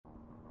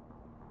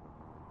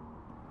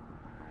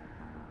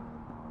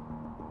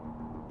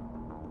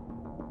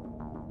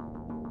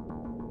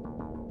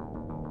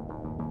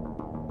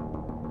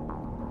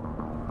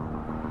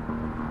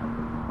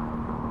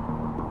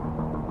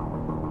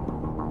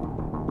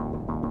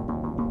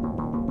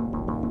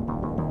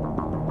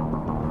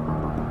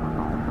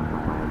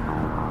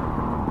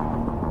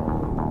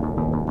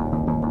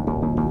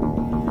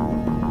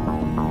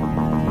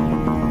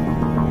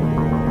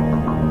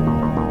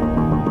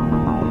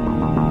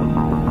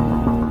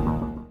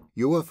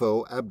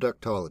UFO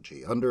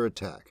Abductology Under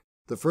Attack,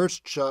 The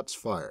First Shots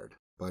Fired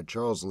by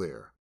Charles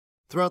Lear.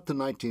 Throughout the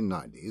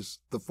 1990s,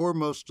 the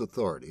foremost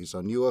authorities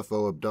on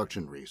UFO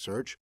abduction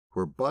research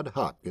were Bud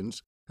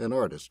Hopkins, an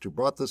artist who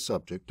brought the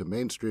subject to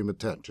mainstream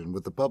attention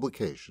with the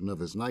publication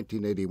of his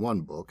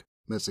 1981 book,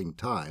 Missing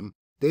Time,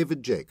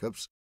 David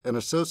Jacobs, an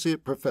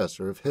associate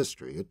professor of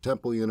history at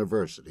Temple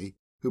University,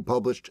 who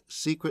published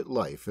Secret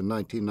Life in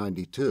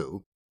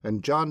 1992,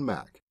 and John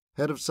Mack,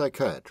 head of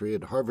psychiatry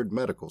at Harvard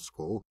Medical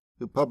School,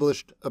 who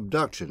published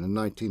Abduction in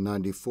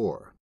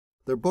 1994.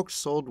 Their books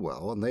sold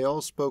well, and they all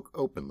spoke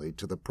openly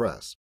to the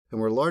press, and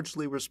were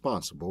largely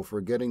responsible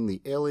for getting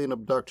the alien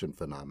abduction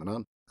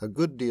phenomenon a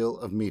good deal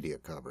of media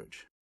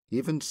coverage.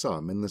 Even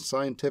some in the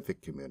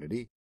scientific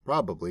community,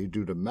 probably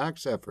due to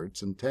Mack's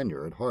efforts and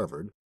tenure at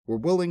Harvard, were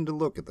willing to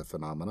look at the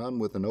phenomenon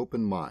with an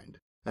open mind,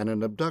 and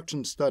an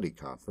abduction study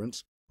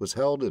conference was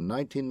held in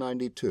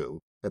 1992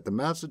 at the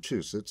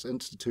Massachusetts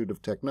Institute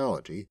of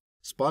Technology,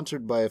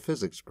 sponsored by a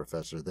physics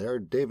professor there,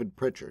 David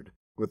Pritchard,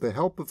 with the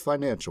help of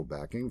financial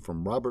backing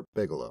from Robert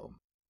Bigelow.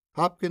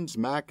 Hopkins,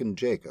 Mack, and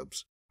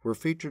Jacobs were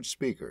featured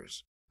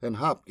speakers, and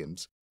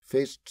Hopkins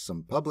faced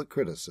some public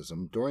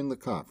criticism during the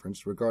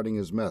conference regarding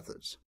his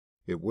methods.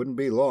 It wouldn't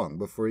be long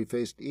before he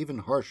faced even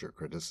harsher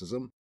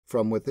criticism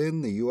from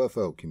within the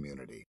UFO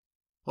community.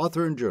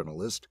 Author and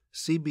journalist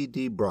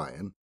C.B.D.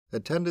 Bryan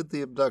attended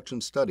the Abduction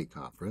Study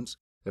Conference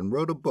and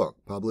wrote a book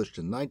published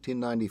in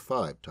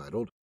 1995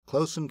 titled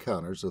Close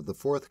Encounters of the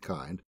Fourth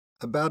Kind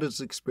about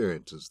his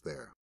experiences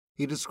there.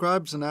 He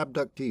describes an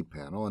abductee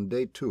panel on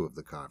day 2 of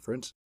the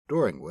conference,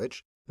 during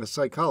which a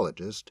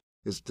psychologist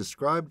is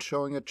described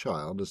showing a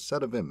child a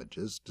set of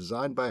images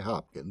designed by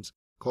Hopkins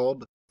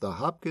called the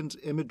Hopkins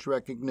Image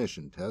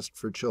Recognition Test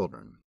for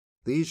Children.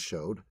 These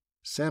showed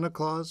Santa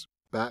Claus,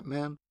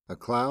 Batman, a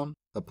clown,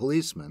 a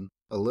policeman,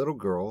 a little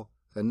girl,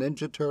 a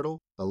ninja turtle,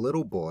 a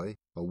little boy,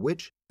 a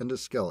witch, and a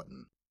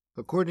skeleton.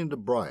 According to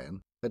Bryan,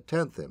 a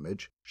 10th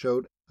image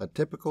showed a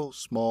typical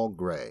small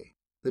gray.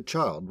 The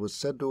child was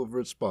said to have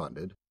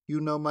responded, "You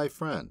know my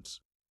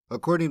friends."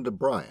 According to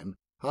Bryan,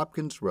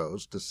 Hopkins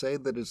rose to say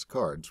that his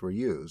cards were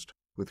used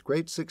with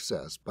great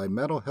success by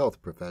mental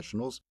health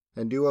professionals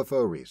and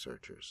UFO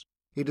researchers.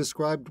 He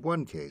described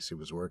one case he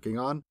was working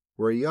on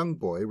where a young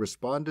boy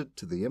responded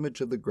to the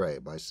image of the gray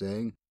by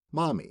saying,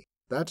 "Mommy,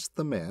 that's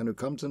the man who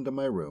comes into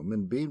my room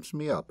and beams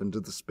me up into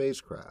the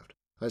spacecraft.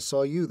 I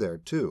saw you there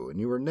too, and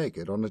you were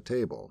naked on a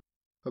table."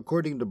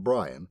 According to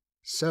Bryan,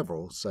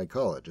 several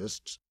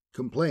psychologists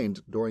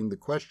complained during the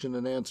question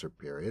and answer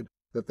period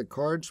that the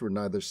cards were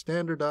neither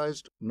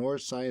standardized nor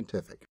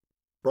scientific.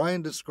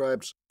 Bryan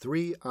describes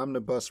 3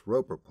 omnibus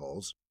roper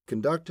polls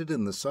conducted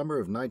in the summer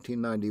of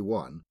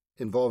 1991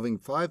 involving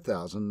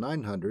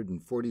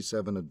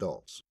 5,947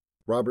 adults.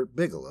 Robert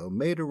Bigelow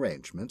made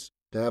arrangements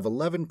to have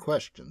 11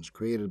 questions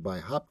created by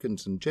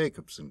Hopkins and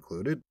Jacobs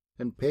included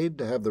and paid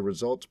to have the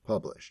results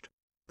published.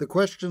 The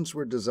questions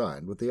were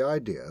designed with the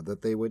idea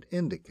that they would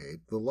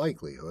indicate the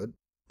likelihood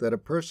that a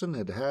person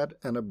had had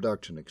an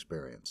abduction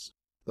experience.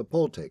 The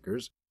poll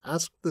takers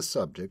asked the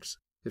subjects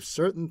if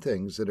certain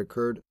things had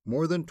occurred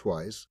more than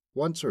twice,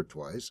 once or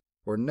twice,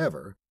 or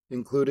never,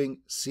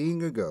 including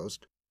seeing a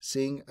ghost,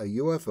 seeing a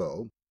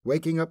UFO,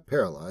 waking up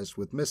paralyzed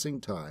with missing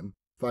time,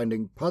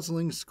 finding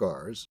puzzling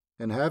scars,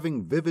 and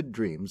having vivid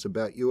dreams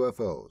about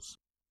UFOs.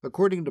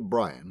 According to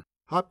Bryan,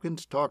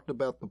 Hopkins talked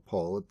about the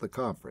poll at the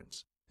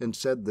conference and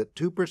said that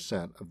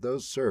 2% of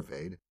those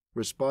surveyed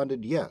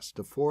responded yes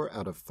to 4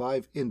 out of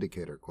 5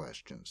 indicator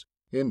questions,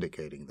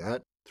 indicating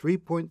that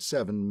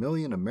 3.7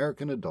 million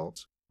American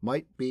adults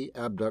might be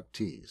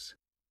abductees.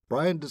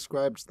 Bryan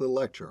describes the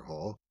lecture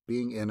hall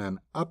being in an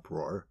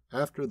uproar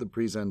after the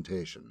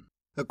presentation.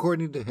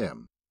 According to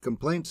him,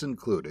 complaints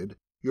included,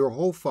 "Your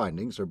whole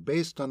findings are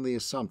based on the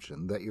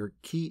assumption that your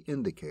key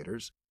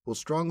indicators will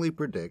strongly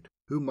predict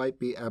who might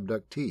be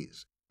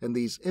abductees, and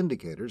these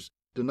indicators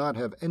do not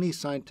have any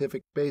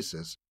scientific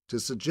basis to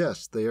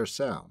suggest they are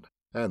sound,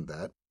 and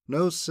that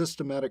no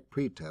systematic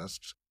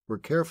pretests were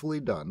carefully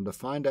done to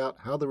find out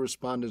how the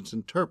respondents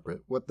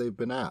interpret what they've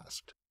been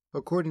asked."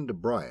 According to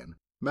Bryan,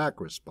 Mack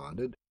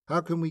responded,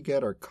 "How can we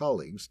get our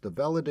colleagues to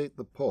validate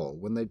the poll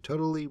when they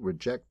totally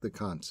reject the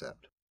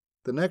concept?"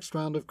 The next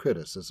round of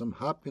criticism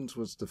Hopkins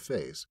was to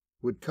face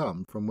would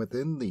come from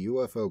within the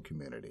UFO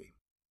community.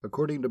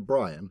 According to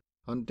Bryan,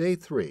 on day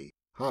 3,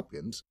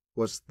 Hopkins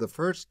was the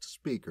first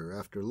speaker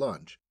after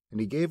lunch, and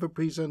he gave a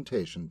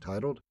presentation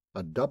titled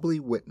A Doubly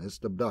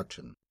Witnessed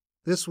Abduction.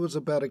 This was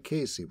about a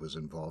case he was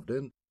involved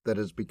in that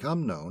has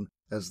become known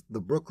as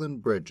the Brooklyn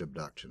Bridge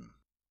abduction.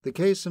 The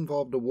case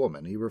involved a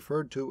woman he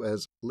referred to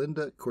as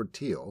Linda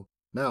Corteil,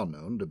 now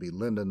known to be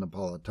Linda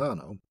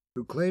Napolitano,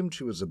 who claimed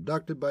she was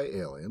abducted by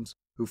aliens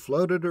who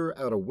floated her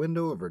out a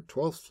window of her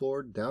 12th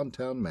floor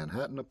downtown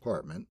Manhattan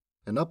apartment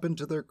and up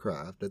into their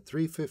craft at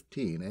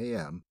 3:15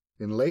 a.m.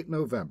 in late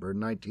November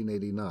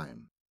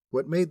 1989.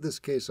 What made this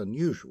case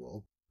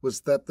unusual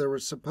was that there were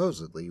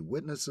supposedly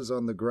witnesses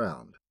on the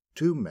ground,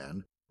 2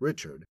 men,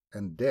 Richard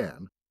and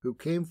Dan, who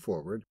came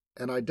forward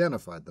and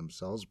identified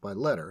themselves by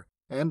letter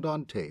and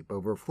on tape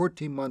over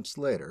 14 months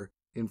later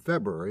in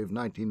February of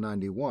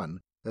 1991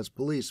 as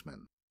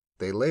policemen.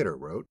 They later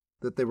wrote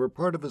that they were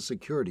part of a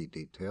security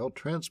detail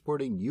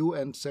transporting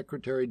UN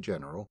Secretary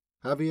General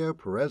Javier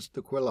Pérez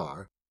de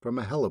Cuellar from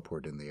a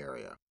heliport in the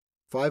area.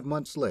 5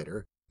 months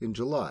later, in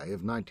July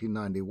of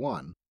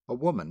 1991, a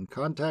woman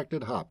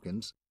contacted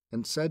Hopkins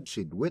and said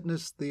she'd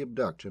witnessed the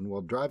abduction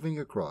while driving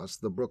across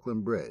the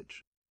Brooklyn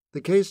Bridge.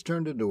 The case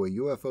turned into a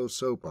UFO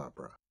soap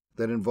opera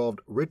that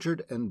involved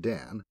Richard and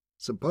Dan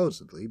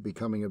supposedly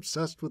becoming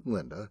obsessed with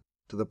Linda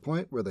to the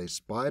point where they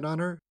spied on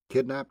her,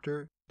 kidnapped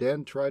her,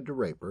 Dan tried to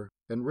rape her,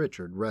 and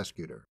Richard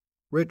rescued her.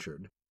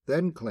 Richard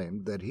then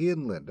claimed that he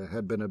and Linda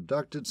had been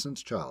abducted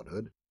since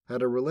childhood,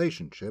 had a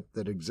relationship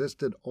that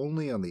existed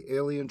only on the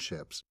alien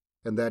ships,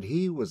 and that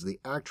he was the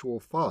actual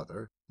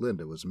father,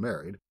 Linda was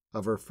married,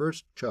 of her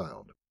first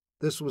child.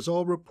 This was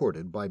all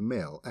reported by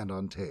mail and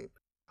on tape.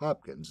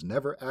 Hopkins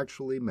never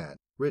actually met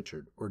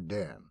Richard or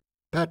Dan.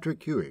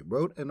 Patrick Huey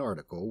wrote an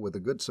article with a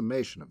good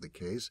summation of the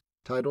case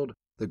titled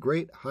The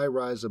Great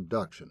High-Rise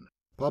Abduction,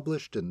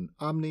 published in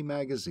Omni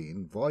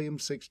Magazine, Volume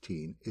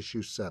 16,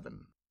 Issue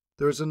 7.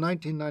 There is a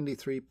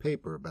 1993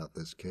 paper about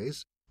this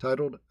case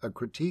titled A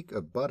Critique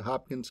of Bud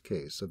Hopkins'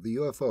 Case of the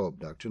UFO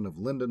Abduction of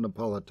Linda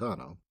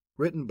Napolitano,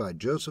 written by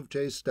Joseph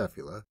J.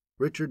 Stefula,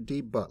 Richard D.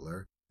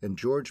 Butler, and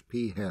George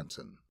P.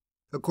 Hansen.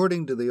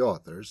 According to the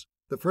authors,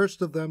 the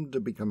first of them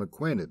to become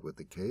acquainted with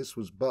the case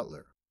was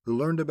Butler, who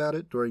learned about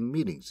it during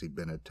meetings he'd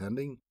been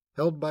attending,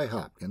 held by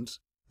Hopkins,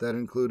 that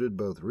included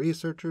both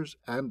researchers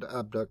and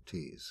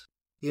abductees.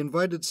 He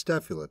invited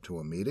Stefula to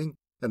a meeting,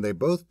 and they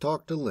both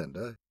talked to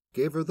Linda,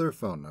 gave her their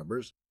phone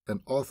numbers,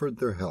 and offered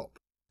their help.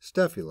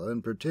 Stefula,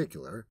 in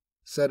particular,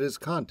 said his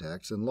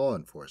contacts in law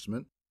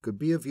enforcement could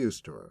be of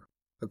use to her.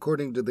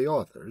 According to the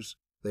authors,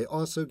 they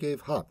also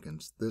gave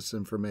Hopkins this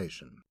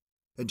information.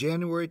 A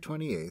January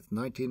 28,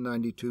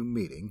 1992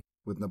 meeting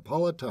with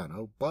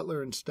Napolitano,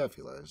 Butler, and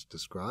Stefula is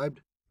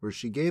described, where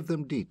she gave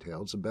them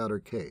details about her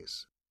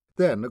case.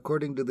 Then,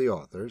 according to the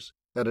authors,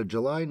 at a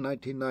July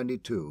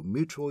 1992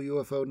 Mutual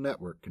UFO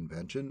Network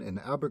convention in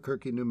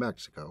Albuquerque, New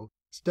Mexico,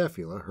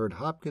 Stefula heard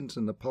Hopkins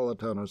and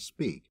Napolitano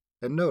speak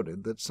and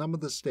noted that some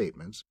of the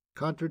statements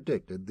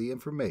contradicted the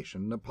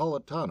information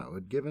Napolitano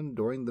had given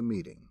during the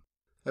meeting.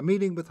 A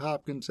meeting with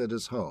Hopkins at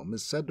his home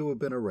is said to have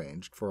been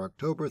arranged for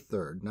October 3,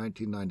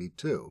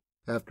 1992,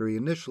 after he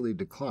initially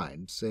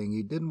declined, saying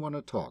he didn't want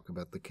to talk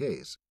about the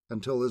case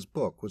until his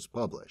book was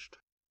published.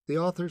 The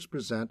authors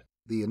present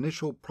the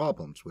initial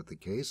problems with the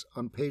case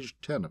on page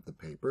 10 of the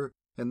paper,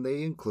 and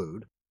they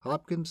include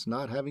Hopkins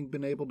not having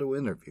been able to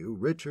interview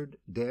Richard,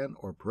 Dan,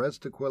 or Pérez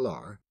de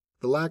Cuellar,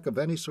 the lack of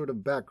any sort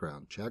of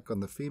background check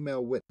on the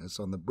female witness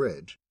on the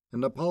bridge,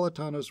 and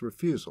Napolitano's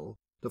refusal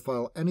to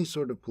file any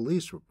sort of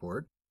police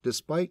report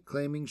despite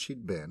claiming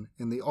she'd been,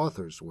 in the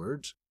author's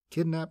words,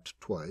 kidnapped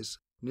twice,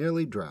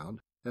 nearly drowned,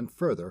 and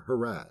further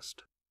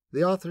harassed.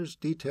 The authors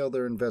detail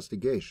their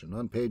investigation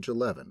on page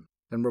 11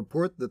 and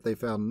report that they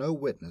found no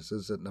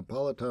witnesses at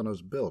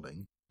Napolitano's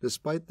building,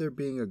 despite there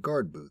being a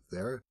guard booth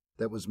there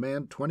that was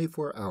manned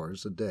 24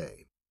 hours a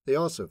day. They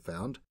also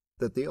found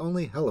that the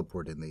only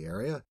heliport in the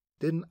area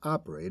didn't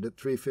operate at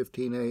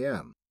 3:15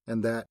 a.m.,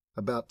 and that,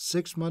 about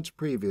 6 months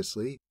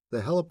previously,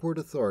 the heliport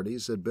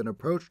authorities had been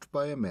approached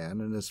by a man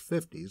in his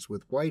 50s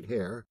with white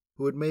hair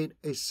who had made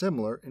a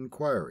similar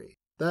inquiry.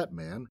 That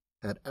man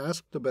had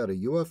asked about a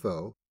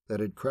UFO that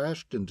had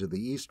crashed into the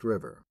East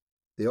River.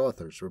 The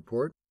authors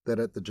report that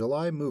at the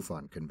July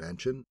MUFON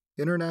convention,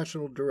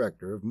 International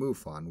Director of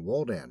MUFON,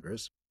 Walt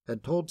Andrus,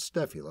 had told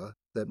Stefula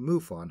that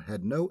MUFON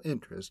had no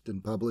interest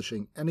in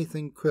publishing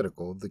anything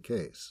critical of the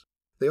case.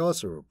 They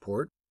also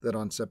report that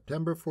on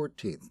September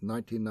 14,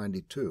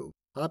 1992,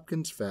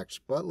 Hopkins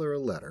faxed Butler a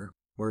letter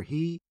where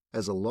he,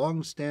 as a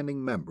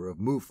long-standing member of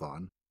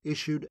MUFON,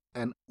 issued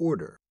an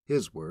order,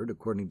 his word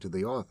according to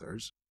the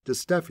authors, to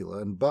Stefula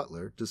and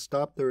Butler to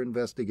stop their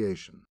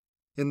investigation.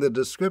 In the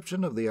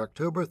description of the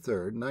October 3,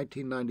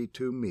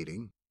 1992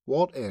 meeting,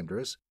 Walt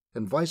Andrus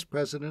and Vice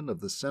President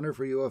of the Center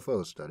for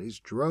UFO Studies,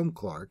 Jerome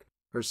Clark,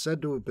 are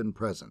said to have been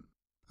present.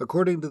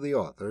 According to the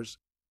authors,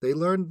 they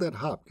learned that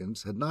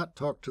Hopkins had not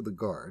talked to the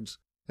guards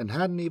and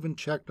hadn't even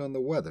checked on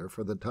the weather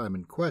for the time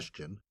in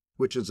question,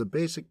 which is a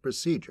basic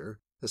procedure,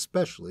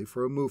 especially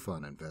for a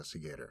MUFON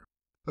investigator.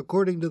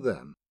 According to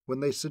them, when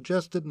they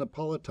suggested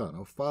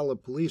Napolitano file a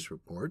police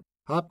report,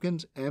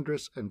 Hopkins,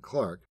 Andrus, and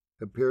Clark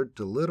appeared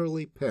to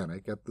literally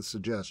panic at the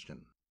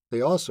suggestion.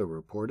 They also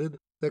reported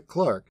that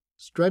Clark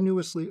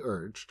strenuously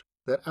urged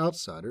that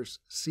outsiders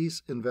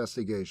cease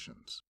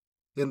investigations.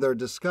 In their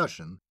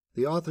discussion,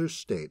 the authors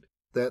state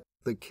that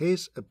the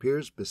case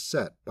appears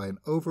beset by an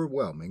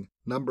overwhelming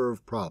number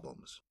of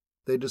problems.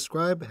 They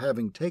describe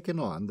having taken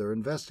on their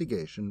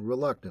investigation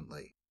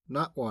reluctantly,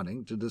 not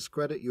wanting to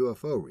discredit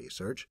UFO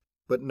research,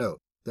 but note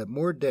that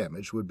more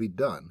damage would be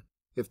done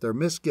if their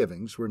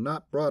misgivings were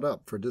not brought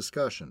up for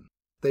discussion.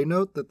 They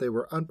note that they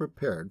were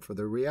unprepared for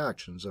the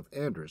reactions of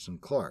Andrus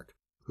and Clark,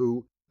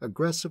 who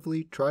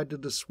aggressively tried to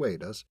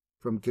dissuade us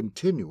from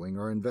continuing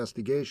our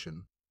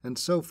investigation, and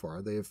so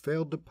far they have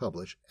failed to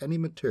publish any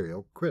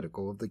material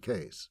critical of the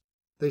case.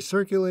 They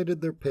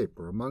circulated their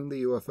paper among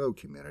the UFO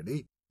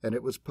community, and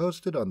it was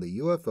posted on the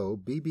UFO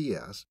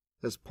BBS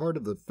as part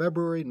of the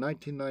February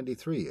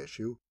 1993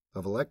 issue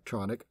of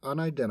Electronic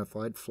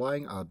Unidentified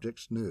Flying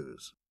Objects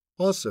News.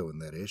 Also in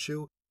that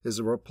issue is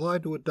a reply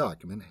to a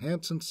document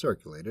Hansen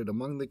circulated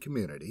among the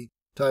community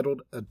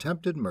titled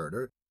Attempted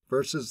Murder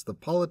versus the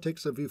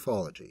Politics of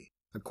Ufology,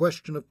 a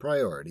Question of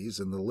Priorities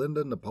in the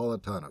Linda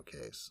Napolitano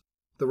Case.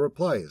 The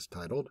reply is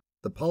titled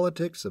The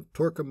Politics of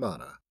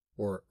Torquemada,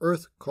 or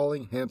Earth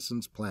Calling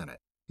Hansen's Planet.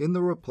 In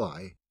the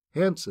reply,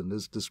 Hansen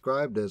is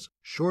described as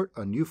short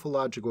on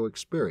ufological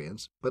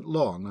experience but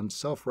long on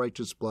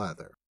self-righteous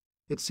blather.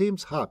 It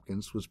seems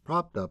Hopkins was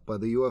propped up by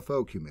the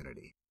UFO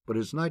community, but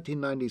his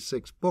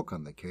 1996 book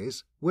on the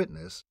case,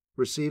 Witness,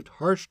 received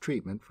harsh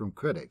treatment from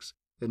critics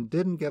and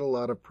didn't get a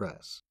lot of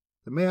press.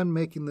 The man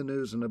making the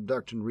news in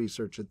abduction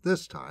research at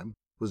this time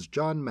was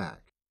John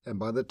Mack, and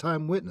by the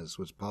time Witness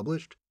was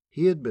published,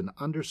 he had been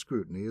under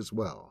scrutiny as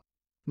well.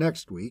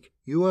 Next week,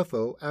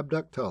 UFO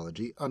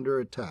Abductology Under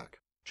Attack,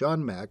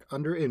 John Mack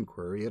under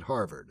inquiry at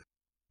Harvard.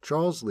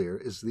 Charles Lear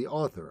is the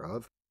author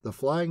of The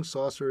Flying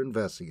Saucer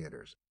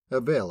Investigators,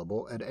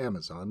 available at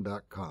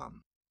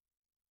Amazon.com.